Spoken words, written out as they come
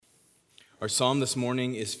Our psalm this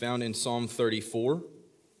morning is found in Psalm 34.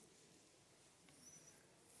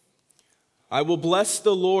 I will bless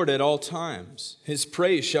the Lord at all times. His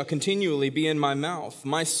praise shall continually be in my mouth.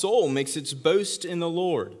 My soul makes its boast in the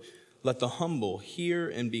Lord. Let the humble hear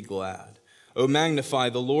and be glad. O magnify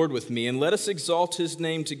the Lord with me, and let us exalt his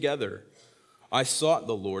name together. I sought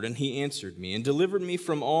the Lord, and he answered me, and delivered me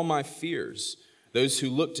from all my fears. Those who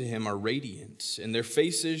look to him are radiant, and their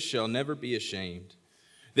faces shall never be ashamed.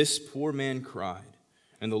 This poor man cried,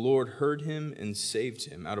 and the Lord heard him and saved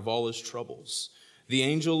him out of all his troubles. The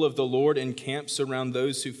angel of the Lord encamps around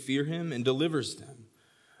those who fear him and delivers them.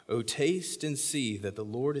 O taste and see that the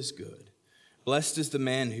Lord is good. Blessed is the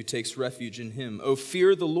man who takes refuge in him. O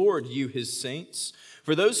fear the Lord, you his saints,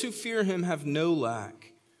 for those who fear him have no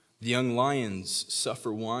lack. The young lions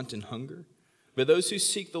suffer want and hunger, but those who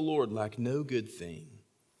seek the Lord lack no good thing.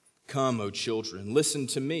 Come, O children, listen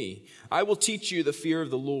to me. I will teach you the fear of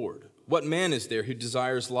the Lord. What man is there who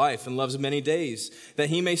desires life and loves many days, that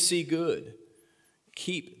he may see good?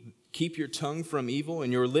 Keep your tongue from evil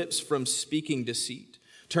and your lips from speaking deceit.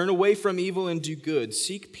 Turn away from evil and do good.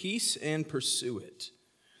 Seek peace and pursue it.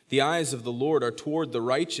 The eyes of the Lord are toward the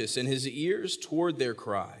righteous, and his ears toward their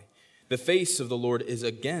cry. The face of the Lord is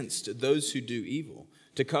against those who do evil,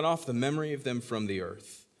 to cut off the memory of them from the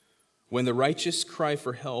earth. When the righteous cry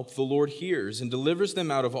for help, the Lord hears and delivers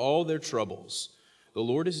them out of all their troubles. The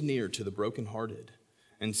Lord is near to the brokenhearted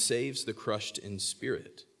and saves the crushed in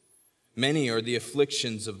spirit. Many are the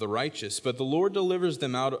afflictions of the righteous, but the Lord delivers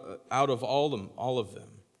them out of all of them.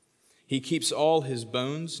 He keeps all his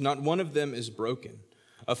bones, not one of them is broken.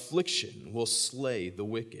 Affliction will slay the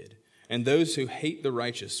wicked, and those who hate the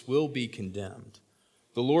righteous will be condemned.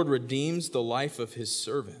 The Lord redeems the life of his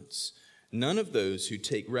servants. None of those who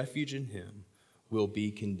take refuge in him will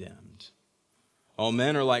be condemned. All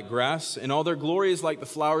men are like grass, and all their glory is like the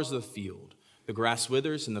flowers of the field. The grass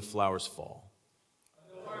withers and the flowers fall.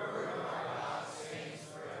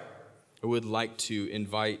 I would like to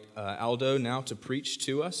invite Aldo now to preach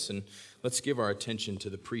to us, and let's give our attention to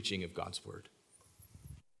the preaching of God's word.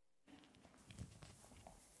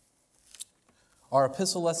 Our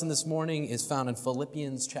epistle lesson this morning is found in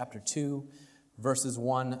Philippians chapter 2, verses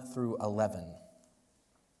 1 through 11.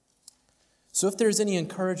 So if there is any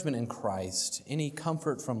encouragement in Christ, any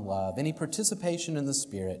comfort from love, any participation in the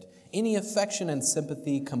Spirit, any affection and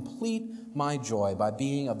sympathy, complete my joy by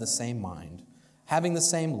being of the same mind, having the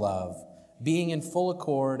same love, being in full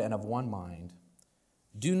accord and of one mind.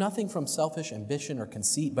 Do nothing from selfish ambition or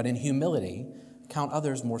conceit, but in humility count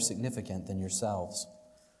others more significant than yourselves.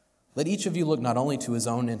 Let each of you look not only to his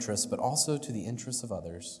own interests, but also to the interests of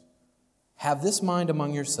others. Have this mind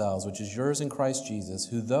among yourselves, which is yours in Christ Jesus,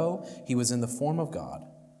 who, though he was in the form of God,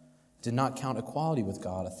 did not count equality with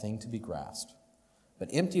God a thing to be grasped, but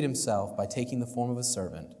emptied himself by taking the form of a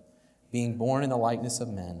servant, being born in the likeness of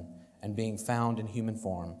men, and being found in human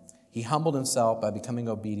form. He humbled himself by becoming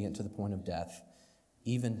obedient to the point of death,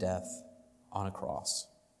 even death on a cross.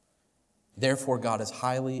 Therefore God has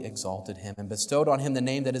highly exalted him and bestowed on him the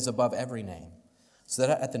name that is above every name, so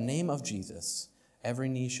that at the name of Jesus every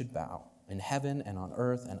knee should bow, in heaven and on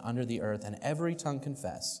earth and under the earth, and every tongue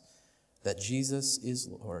confess that Jesus is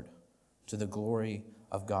Lord, to the glory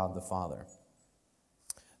of God the Father.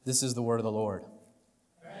 This is the word of the Lord.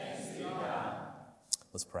 Thanks be to God.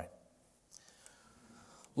 Let's pray.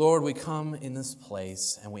 Lord, we come in this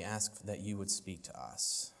place and we ask that you would speak to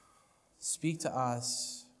us. Speak to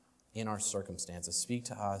us in our circumstances. Speak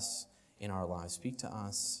to us in our lives. Speak to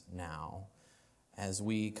us now. As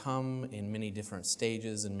we come in many different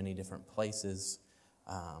stages and many different places,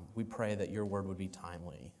 we pray that your word would be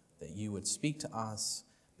timely, that you would speak to us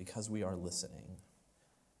because we are listening.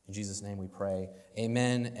 In Jesus' name we pray.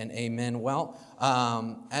 Amen and amen. Well,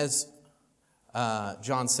 as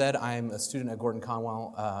John said, I'm a student at Gordon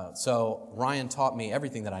Conwell, so Ryan taught me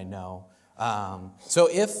everything that I know. So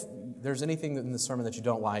if there's anything in the sermon that you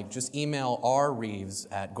don't like, just email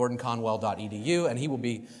rreeves@gordonconwell.edu, and he will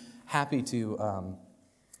be happy to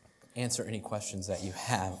answer any questions that you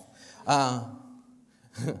have.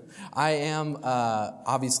 I am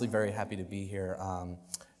obviously very happy to be here.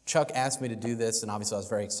 Chuck asked me to do this, and obviously I was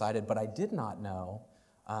very excited, but I did not know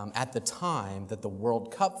at the time that the World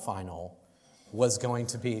Cup final was going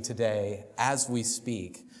to be today as we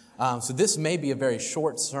speak. So this may be a very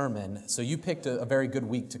short sermon, so you picked a very good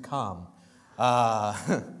week to come.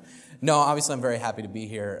 No, obviously I'm very happy to be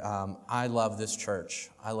here. I love this church.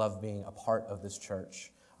 I love being a part of this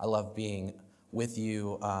church. I love being with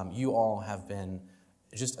you. You all have been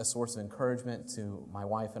just a source of encouragement to my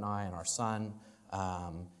wife and I and our son.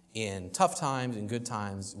 In tough times, in good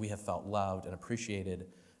times, we have felt loved and appreciated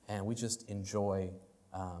and we just enjoy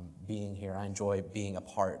being here. I enjoy being a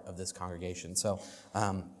part of this congregation. So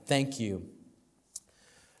thank you.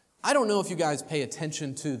 I don't know if you guys pay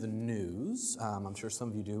attention to the news. I'm sure some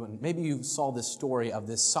of you do. And maybe you saw this story of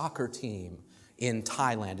this soccer team in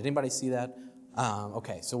Thailand. Did anybody see that?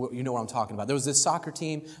 Okay, so you know what I'm talking about. There was this soccer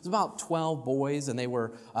team. It was about 12 boys, and they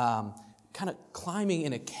were kind of climbing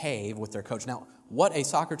in a cave with their coach. Now, what a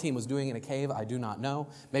soccer team was doing in a cave, I do not know.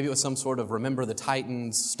 Maybe it was some sort of Remember the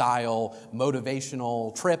Titans style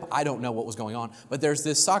motivational trip. I don't know what was going on. But there's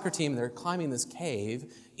this soccer team, they're climbing this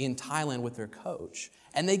cave in Thailand with their coach.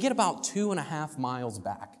 And they get about 2.5 miles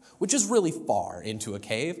back, which is really far into a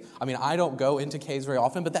cave. I mean, I don't go into caves very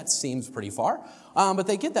often, but that seems pretty far. But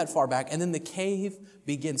they get that far back, and then the cave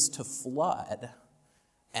begins to flood.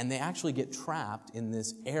 And they actually get trapped in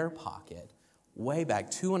this air pocket way back,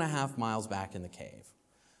 2.5 miles back in the cave.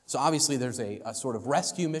 So obviously there's a sort of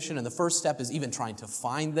rescue mission, and the first step is even trying to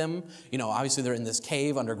find them. You know, obviously they're in this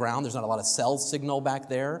cave underground. There's not a lot of cell signal back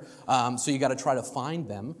there, so you got to try to find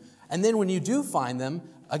them. And then when you do find them,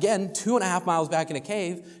 again, 2.5 miles back in a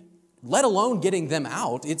cave, let alone getting them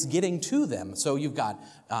out, it's getting to them. So you've got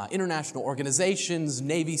international organizations,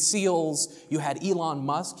 Navy SEALs. You had Elon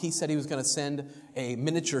Musk. He said he was going to send a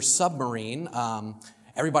miniature submarine.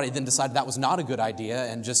 Everybody then decided that was not a good idea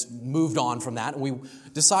and just moved on from that. And we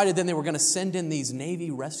decided then they were going to send in these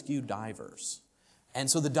Navy rescue divers. And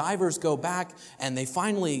so the divers go back and they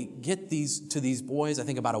finally get to these boys, I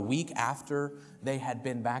think about a week after they had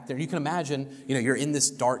been back there. You can imagine, you know, you're in this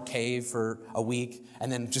dark cave for a week,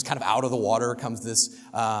 and then just kind of out of the water comes this,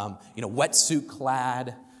 wetsuit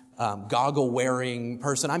clad, goggle-wearing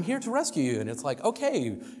person. I'm here to rescue you. And it's like,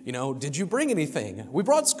 okay, did you bring anything? We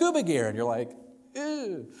brought scuba gear. And you're like,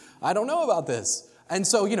 ew, I don't know about this. And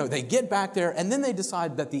so, they get back there, and then they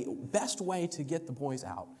decide that the best way to get the boys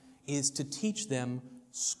out is to teach them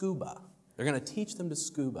scuba. They're going to teach them to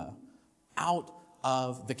scuba out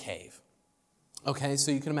of the cave. Okay,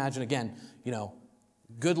 so you can imagine, again,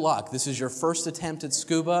 good luck. This is your first attempt at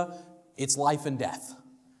scuba. It's life and death.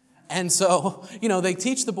 And so, they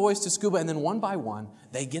teach the boys to scuba, and then one by one,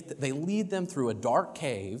 they lead them through a dark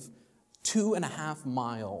cave, 2.5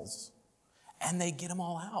 miles, and they get them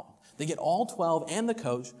all out. They get all 12 and the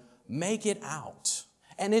coach, make it out.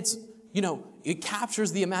 And it's, it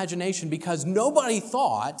captures the imagination because nobody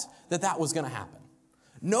thought that was going to happen.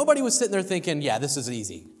 Nobody was sitting there thinking, yeah, this is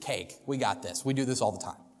easy. Cake. We got this. We do this all the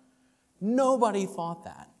time. Nobody thought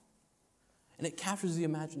that. And it captures the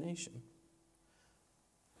imagination.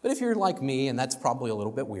 But if you're like me, and that's probably a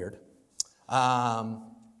little bit weird,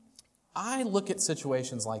 I look at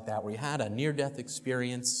situations like that where you had a near-death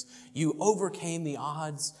experience, you overcame the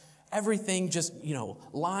odds, everything just,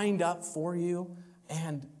 lined up for you.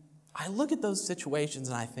 And I look at those situations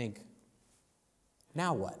and I think,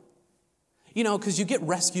 now what? Because you get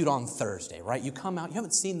rescued on Thursday, right? You come out, you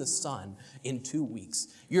haven't seen the sun in 2 weeks.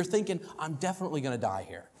 You're thinking, I'm definitely going to die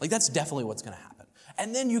here. Like, that's definitely what's going to happen.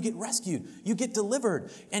 And then you get rescued, you get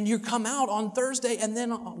delivered, and you come out on Thursday, and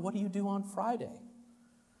then what do you do on Friday?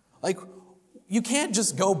 Like, you can't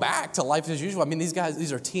just go back to life as usual. I mean,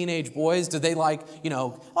 these are teenage boys. Do they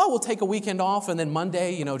we'll take a weekend off, and then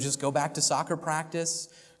Monday, just go back to soccer practice,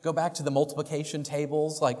 go back to the multiplication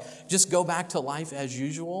tables, just go back to life as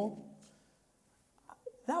usual?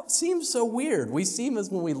 That seems so weird.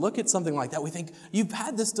 When we look at something like that, we think, you've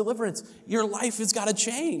had this deliverance. Your life has got to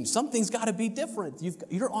change. Something's got to be different.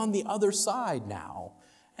 You're on the other side now.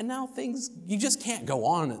 And now you just can't go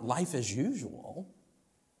on life as usual.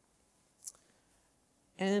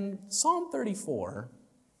 And Psalm 34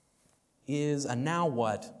 is a now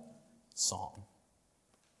what psalm.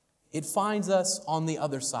 It finds us on the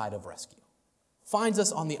other side of rescue. Finds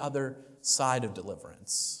us on the other side of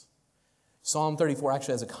deliverance. Psalm 34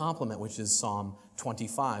 actually has a complement, which is Psalm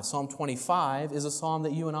 25. Psalm 25 is a psalm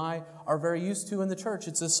that you and I are very used to in the church.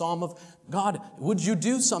 It's a psalm of, God, would you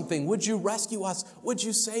do something? Would you rescue us? Would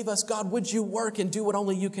you save us? God, would you work and do what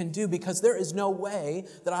only you can do? Because there is no way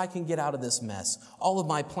that I can get out of this mess. All of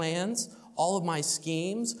my plans, all of my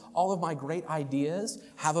schemes, all of my great ideas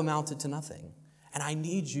have amounted to nothing. And I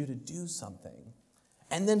need you to do something.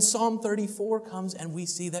 And then Psalm 34 comes and we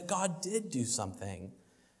see that God did do something.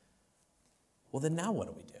 Well, then now what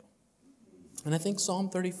do we do? And I think Psalm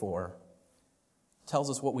 34 tells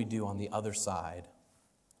us what we do on the other side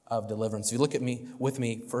of deliverance. You look with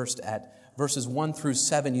me first at verses 1 through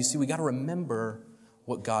 7. You see, we got to remember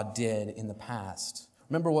what God did in the past.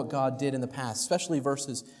 Remember what God did in the past, especially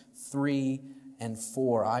verses 3 and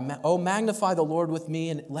 4. Magnify the Lord with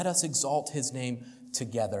me, and let us exalt his name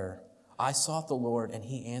together. I sought the Lord, and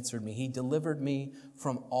he answered me. He delivered me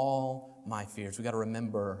from all my fears. We got to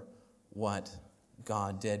remember what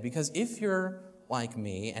God did. Because if you're like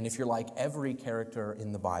me, and if you're like every character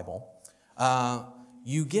in the Bible,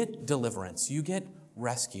 you get deliverance, you get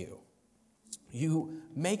rescue. You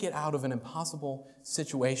make it out of an impossible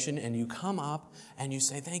situation, and you come up and you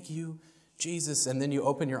say, "Thank you, Jesus," and then you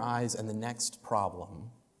open your eyes and the next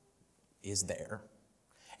problem is there.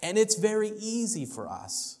 And it's very easy for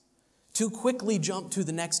us to quickly jump to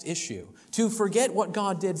the next issue, to forget what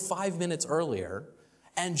God did 5 minutes earlier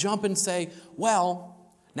and jump and say,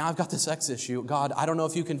 "Well, now I've got this X issue. God, I don't know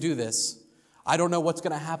if you can do this. I don't know what's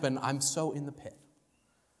going to happen. I'm so in the pit."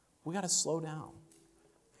 We got to slow down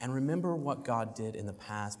and remember what God did in the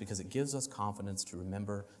past, because it gives us confidence to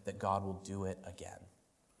remember that God will do it again.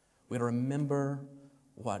 We got to remember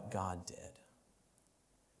what God did,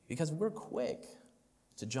 because we're quick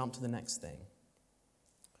to jump to the next thing.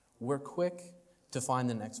 We're quick to find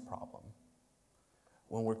the next problem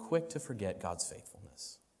when we're quick to forget God's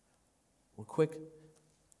faithfulness. We're quick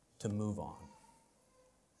to move on.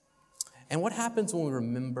 And what happens when we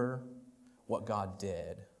remember what God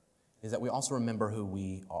did is that we also remember who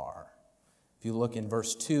we are. If you look in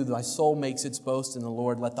verse 2, "My soul makes its boast in the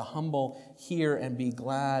Lord. Let the humble hear and be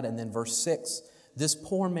glad." And then verse 6, "This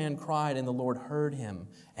poor man cried, and the Lord heard him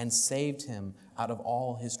and saved him out of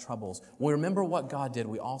all his troubles." When we remember what God did,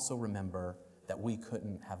 we also remember that we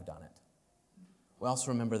couldn't have done it. We also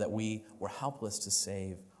remember that we were helpless to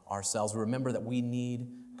save ourselves. We remember that we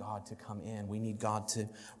need God to come in. We need God to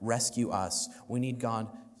rescue us. We need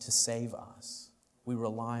God to save us. We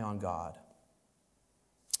rely on God.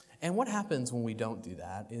 And what happens when we don't do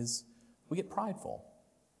that is we get prideful.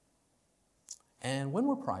 And when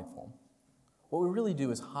we're prideful, what we really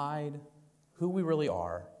do is hide who we really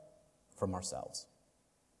are from ourselves.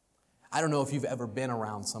 I don't know if you've ever been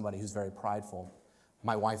around somebody who's very prideful.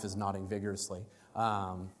 My wife is nodding vigorously.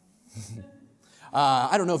 I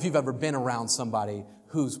don't know if you've ever been around somebody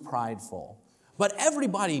who's prideful. But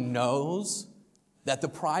everybody knows that the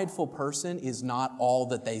prideful person is not all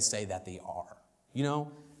that they say that they are. You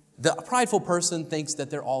know, the prideful person thinks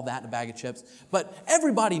that they're all that in a bag of chips, but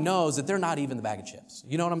everybody knows that they're not even the bag of chips.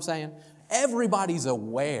 You know what I'm saying? Everybody's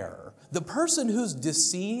aware. The person who's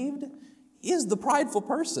deceived is the prideful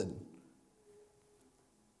person.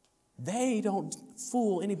 They don't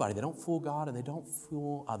fool anybody. They don't fool God, and they don't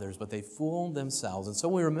fool others, but they fool themselves. And so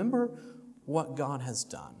we remember what God has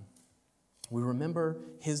done. We remember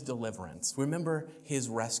his deliverance. We remember his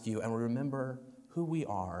rescue, and we remember who we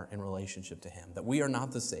are in relationship to him. That we are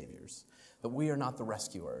not the saviors, that we are not the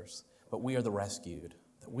rescuers, but we are the rescued,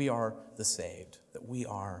 that we are the saved, that we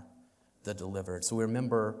are the delivered. So we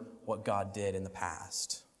remember what God did in the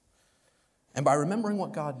past. And by remembering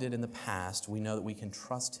what God did in the past, we know that we can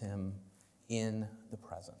trust him in the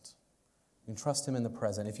present. We can trust him in the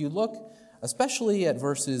present. If you look especially at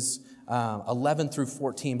verses 11 through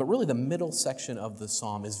 14, but really the middle section of the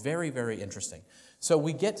psalm is very, very interesting. So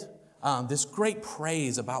we get this great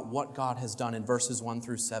praise about what God has done in verses 1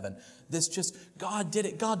 through 7. This just, God did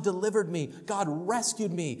it. God delivered me. God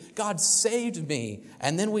rescued me. God saved me.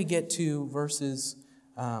 And then we get to verses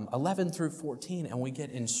 11 through 14, and we get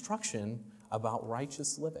instruction about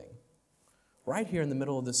righteous living. Right here in the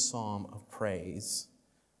middle of this psalm of praise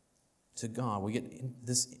to God, we get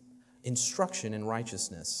this instruction in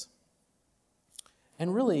righteousness.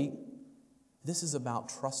 And really, this is about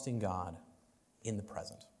trusting God in the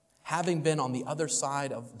present. Having been on the other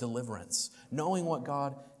side of deliverance, knowing what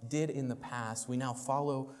God did in the past, we now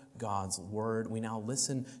follow God's word. We now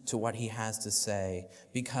listen to what he has to say,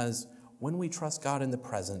 because when we trust God in the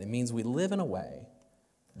present, it means we live in a way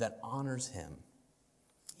that honors him,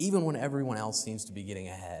 even when everyone else seems to be getting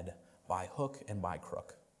ahead by hook and by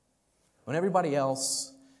crook. When everybody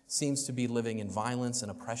else seems to be living in violence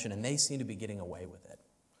and oppression, and they seem to be getting away with it.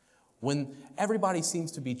 When everybody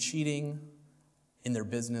seems to be cheating in their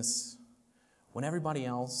business, when everybody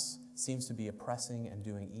else seems to be oppressing and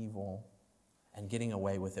doing evil and getting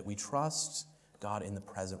away with it, we trust God in the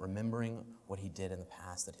present, remembering what he did in the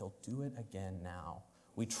past, that he'll do it again now.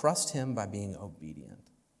 We trust him by being obedient.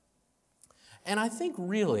 And I think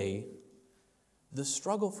really the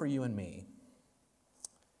struggle for you and me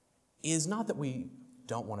is not that we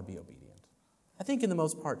don't want to be obedient. I think in the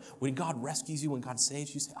most part, when God rescues you, when God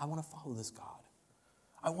saves you, say, I want to follow this God.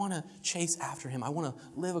 I want to chase after him. I want to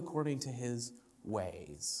live according to his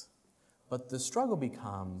ways. But the struggle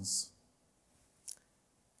becomes,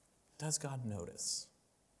 does God notice?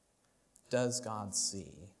 Does God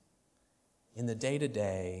see? In the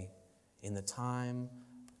day-to-day, in the time,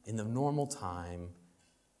 in the normal time,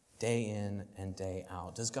 day in and day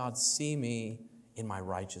out, does God see me in my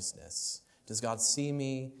righteousness? Does God see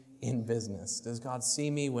me in business? Does God see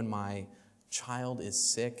me when my child is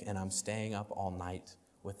sick and I'm staying up all night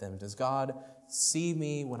with them? Does God see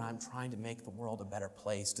me when I'm trying to make the world a better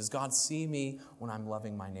place? Does God see me when I'm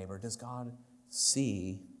loving my neighbor? Does God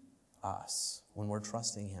see us when we're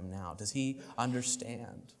trusting him now? Does he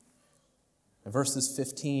understand? And verse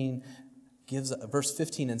 15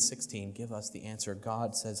 and 16 give us the answer.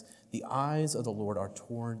 God says, the eyes of the Lord are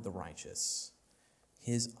toward the righteous.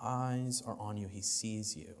 His eyes are on you. He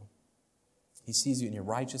sees you. He sees you in your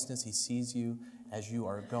righteousness. He sees you as you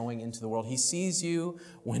are going into the world. He sees you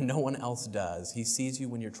when no one else does. He sees you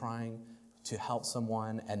when you're trying to help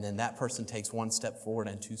someone, and then that person takes one step forward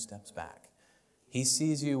and 2 steps back. He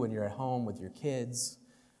sees you when you're at home with your kids,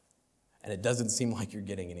 and it doesn't seem like you're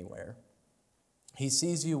getting anywhere. He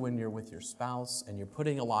sees you when you're with your spouse, and you're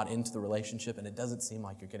putting a lot into the relationship, and it doesn't seem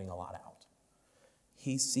like you're getting a lot out.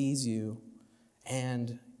 He sees you,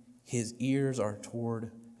 and his ears are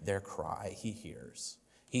toward their cry. He hears.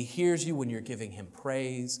 He hears you when you're giving him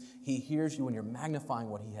praise. He hears you when you're magnifying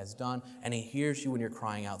what he has done. And he hears you when you're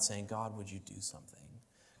crying out saying, God, would you do something?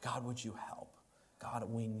 God, would you help? God,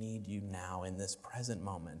 we need you now in this present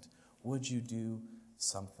moment. Would you do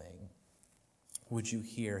something? Would you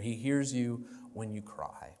hear? He hears you when you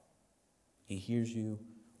cry. He hears you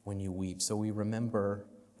when you weep. So we remember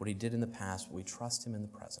what he did in the past, but we trust him in the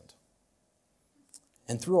present.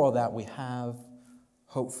 And through all that, we have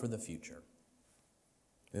hope for the future.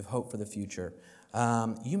 We have hope for the future.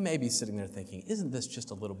 You may be sitting there thinking, isn't this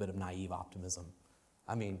just a little bit of naive optimism?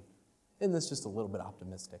 I mean, isn't this just a little bit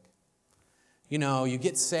optimistic? You know, you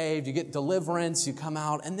get saved, you get deliverance, you come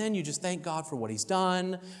out, and then you just thank God for what he's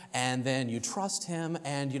done, and then you trust him,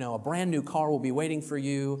 and, a brand new car will be waiting for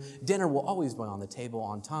you. Dinner will always be on the table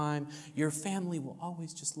on time. Your family will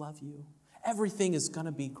always just love you. Everything is going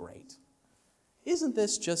to be great. Isn't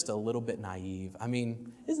this just a little bit naive? I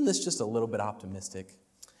mean, isn't this just a little bit optimistic?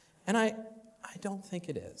 And I don't think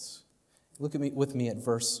it is. Look with me at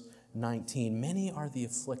verse 19. Many are the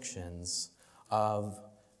afflictions of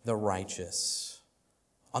the righteous.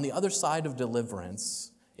 On the other side of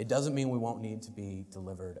deliverance, it doesn't mean we won't need to be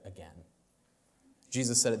delivered again.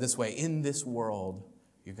 Jesus said it this way, in this world,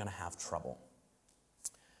 you're going to have trouble.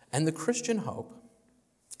 And the Christian hope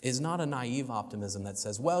is not a naive optimism that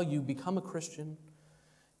says, well, you become a Christian,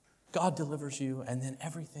 God delivers you, and then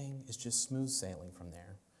everything is just smooth sailing from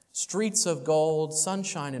there. Streets of gold,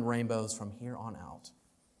 sunshine and rainbows from here on out.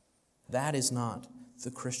 That is not the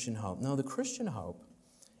Christian hope. No, the Christian hope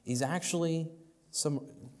is actually,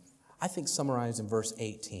 summarized in verse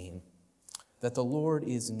 18, that the Lord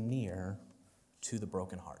is near to the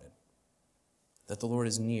brokenhearted. That the Lord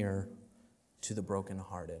is near to the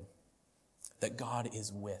brokenhearted. That God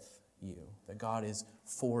is with you. That God is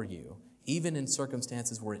for you, even in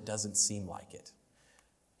circumstances where it doesn't seem like it.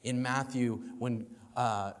 In Matthew, when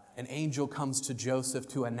an angel comes to Joseph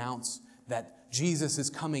to announce that Jesus is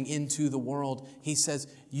coming into the world, he says,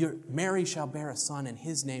 Mary shall bear a son, and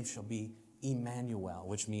his name shall be Emmanuel,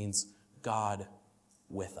 which means God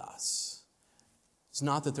with us. It's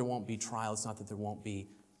not that there won't be trial, it's not that there won't be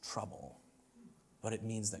trouble, but it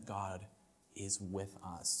means that God is with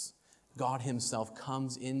us. God himself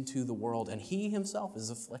comes into the world, and he himself is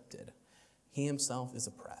afflicted. He himself is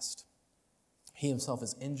oppressed. He himself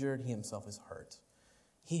is injured. He himself is hurt.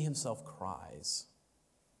 He himself cries.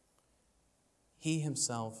 He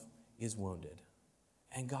himself is wounded.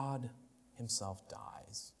 And God himself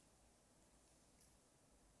dies.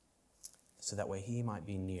 So that way he might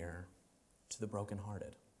be near to the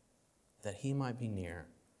brokenhearted. That he might be near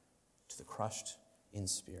to the crushed in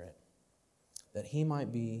spirit. That he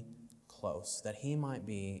might be close. That he might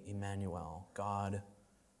be Emmanuel, God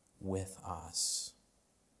with us.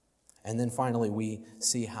 And then finally we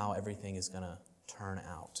see how everything is going to turn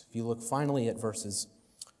out. If you look finally at verses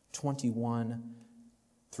 21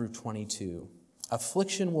 through 22.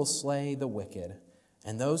 Affliction will slay the wicked,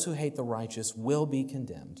 and those who hate the righteous will be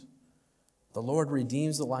condemned. The Lord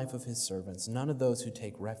redeems the life of his servants. None of those who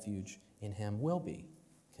take refuge in him will be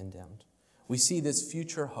condemned. We see this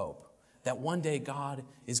future hope that one day God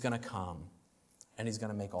is going to come and he's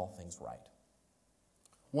going to make all things right.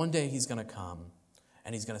 One day he's going to come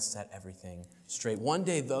and he's going to set everything straight. One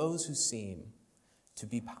day those who seem to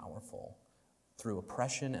be powerful through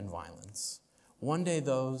oppression and violence, one day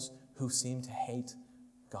those who seem to hate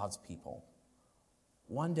God's people,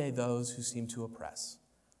 one day those who seem to oppress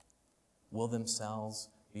will themselves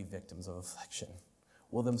be victims of affliction,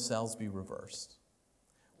 will themselves be reversed,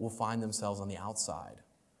 will find themselves on the outside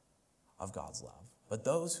of God's love. But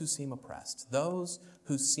those who seem oppressed, those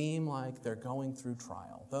who seem like they're going through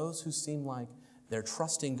trial, those who seem like they're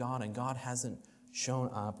trusting God and God hasn't shown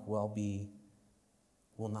up will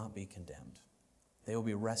not be condemned. They will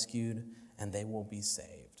be rescued and they will be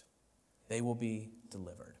saved. They will be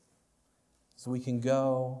delivered. So we can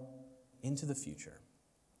go into the future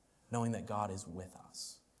knowing that God is with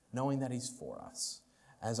us, knowing that he's for us.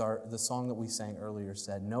 As the song that we sang earlier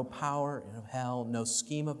said, no power of hell, no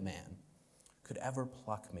scheme of man could ever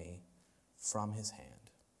pluck me from his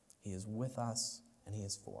hand. He is with us and he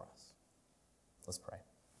is for us. Let's pray.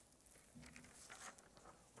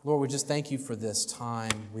 Lord, we just thank you for this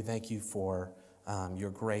time. We thank you for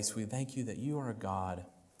your grace. We thank you that you are a God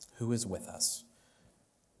who is with us.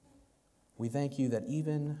 We thank you that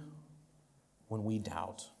even when we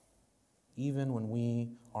doubt, even when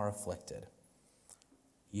we are afflicted,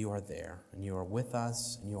 you are there, and you are with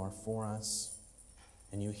us, and you are for us,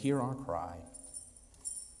 and you hear our cry.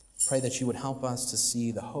 Pray that you would help us to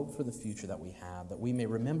see the hope for the future that we have, that we may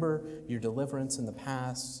remember your deliverance in the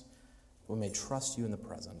past, we may trust you in the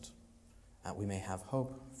present, that we may have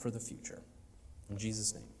hope for the future. In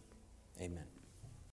Jesus' name, amen.